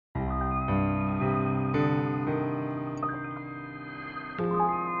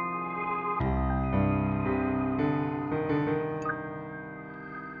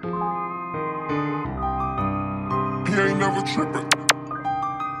never trippin'.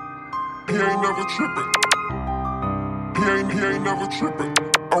 He ain't never trippin'. He ain't never trippin'.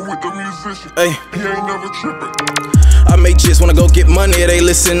 I'm with the musician. Hey. He ain't never trippin'. I make jits wanna go get money, they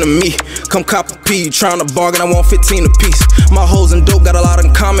listen to me. Come cop a P, you tryna bargain, I want 15 a piece. My hoes and dope got a lot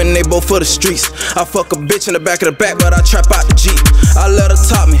in common, they both for the streets. I fuck a bitch in the back of the back, but I trap out the Jeep. I let her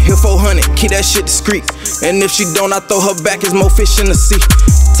top me, hit 400, keep that shit discreet. And if she don't, I throw her back, it's more fish in the sea.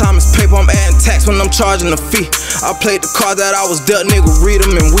 Time is paper, I'm adding tax when I'm charging the fee. I played the cards that I was dealt, nigga, read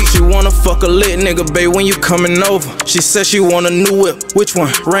them in weeks. She wanna fuck a lit nigga, babe, when you coming over. She said she want a new whip, which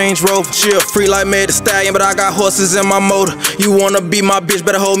one? Range Rover. She a free like Meg the Stallion, but I got horses in my motor. You wanna be my bitch,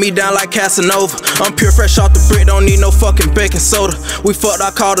 better hold me down like Casanova. I'm pure fresh off the brick, don't need no fucking baking soda. We fucked,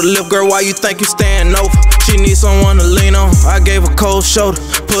 I called her lift, girl, why you think you staying over? She need someone to lean on, I gave her cold shoulder.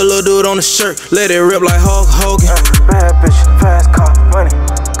 Put a little dude on the shirt, let it rip like Hogan. Bad bitches, fast cars, money,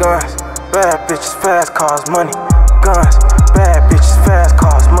 guns. Bad bitches, fast cars, money, guns. Bad bitches, fast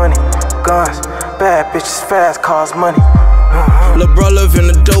cars, money, guns. Bad bitches, fast cars, money. Lil' bro live in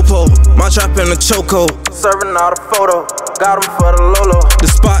the dope hole, my trap in the chokehold. Serving all the photo, got 'em for the Lolo. The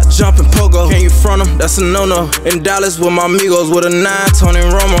spot jumping pogo, can you front 'em? That's a no-no. In Dallas with my amigos with a 9 Tony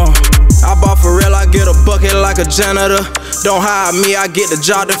Romo. I bought for real, I get a bucket like a janitor. Don't hire me, I get the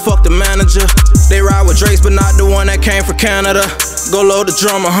job, then fuck the manager. They ride with Drakes, but not the one that came from Canada. Go load the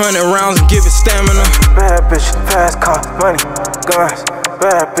drum 100 rounds and give it stamina. Bad bitches, fast cars, money, guns.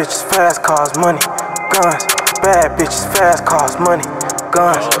 Bad bitches, fast cars, money, guns. Bad bitches, fast cars, money,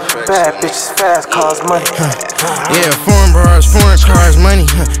 guns. Bad bitches, fast cars, money. Yeah, foreign bras, foreign cars, money,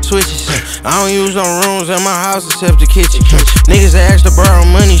 switches. I don't use no rooms in my house except the kitchen. Niggas that ask to borrow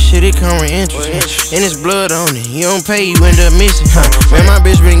money, shit, it come with interest. And it's blood on it, you don't pay, you end up missing. Man, my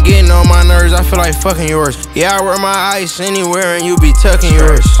bitch been getting on my nerves, I feel like fucking yours. Yeah, I wear my ice anywhere and you be tucking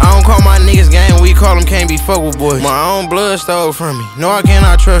yours. I don't call my niggas gang, we call them can't be fucked with boys. My own blood stole from me, no I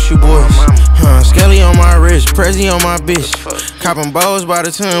cannot trust you boys. Skelly on my wrist, Prezi on my bitch. Copping balls by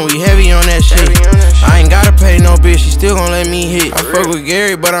the ton, we heavy on that shit. I ain't gotta pay no bitch, she still gon' let me hit. I fuck with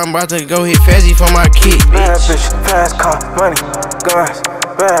Gary, but I'm about to go hit Fezzy for my kid. Bad bitches, fast cars, money, guns.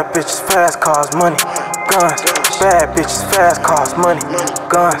 Bad bitches, fast cars, money, guns. Bad bitches, fast cars, money,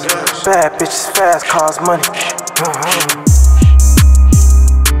 guns. Bad bitches, fast cars, money.